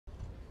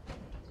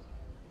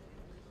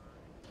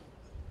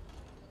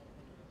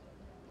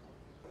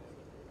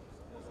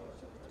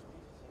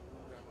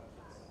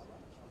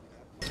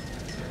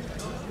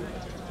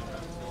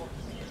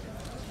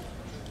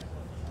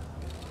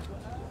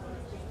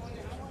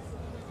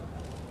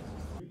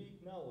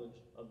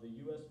of the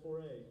US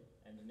 4A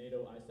and the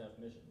NATO ISAF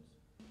missions.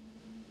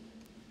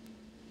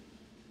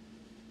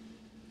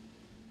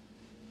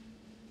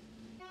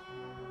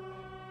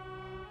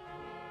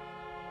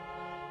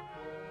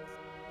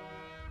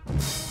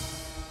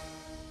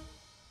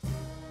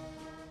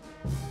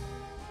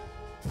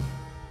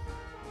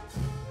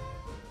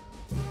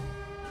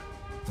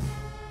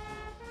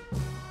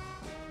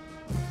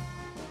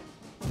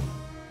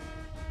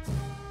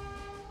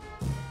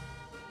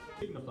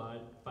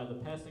 Signified by the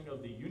passing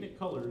of the unit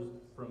colors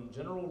from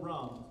General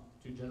Ramms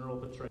to General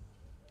Petraeus.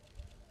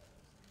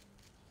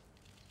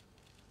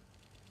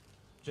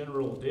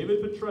 General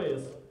David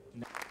Petraeus,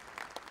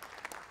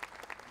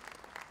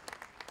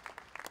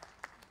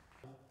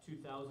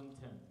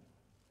 2010.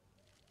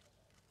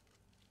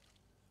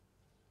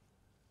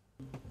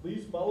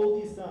 Please follow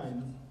these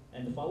signs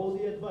and follow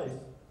the advice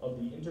of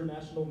the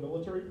International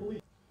Military Police.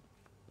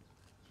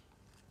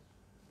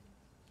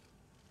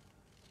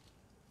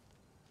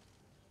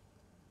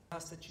 I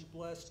ask that you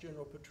bless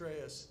General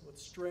Petraeus with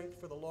strength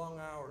for the long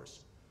hours,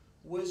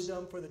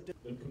 wisdom for the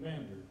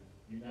Commander,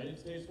 United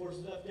States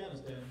Forces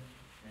Afghanistan,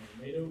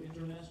 and NATO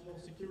International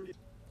Security.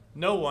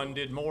 No one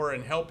did more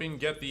in helping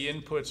get the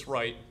inputs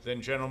right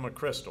than General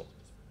McChrystal.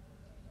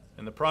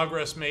 And the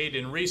progress made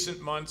in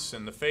recent months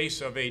in the face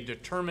of a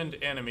determined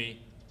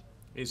enemy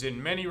is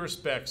in many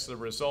respects the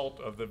result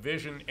of the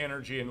vision,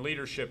 energy, and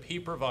leadership he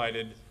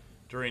provided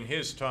during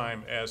his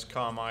time as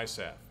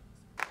COMISAF.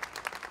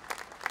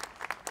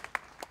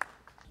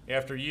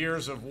 After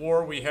years of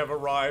war, we have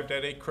arrived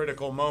at a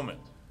critical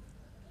moment.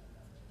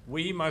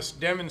 We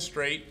must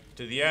demonstrate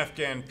to the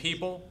Afghan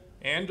people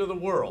and to the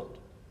world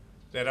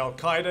that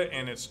al-Qaeda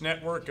and its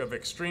network of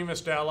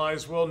extremist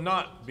allies will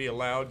not be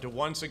allowed to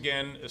once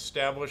again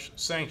establish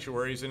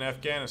sanctuaries in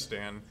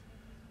Afghanistan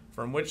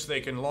from which they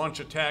can launch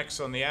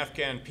attacks on the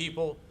Afghan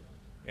people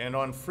and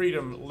on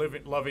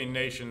freedom-loving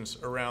nations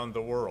around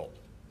the world.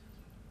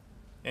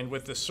 And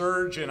with the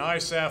surge in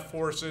ISAF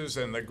forces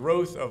and the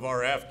growth of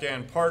our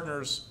Afghan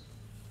partners,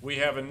 we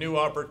have a new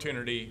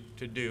opportunity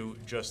to do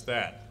just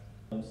that.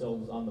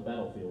 Themselves on the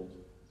battlefield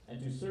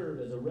and to serve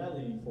as a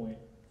rallying point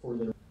for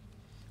their.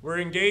 We're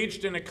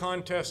engaged in a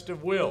contest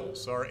of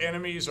wills. Our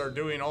enemies are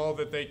doing all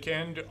that they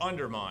can to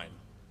undermine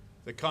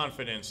the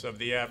confidence of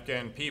the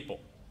Afghan people.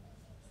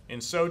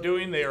 In so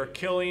doing, they are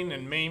killing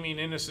and maiming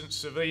innocent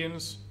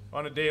civilians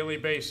on a daily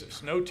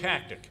basis. No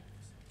tactic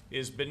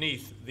is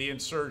beneath the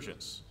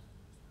insurgents.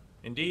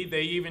 Indeed,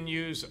 they even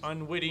use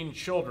unwitting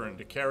children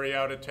to carry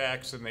out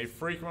attacks, and they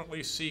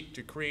frequently seek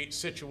to create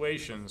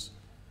situations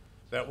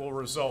that will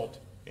result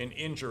in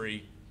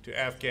injury to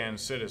Afghan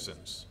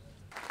citizens.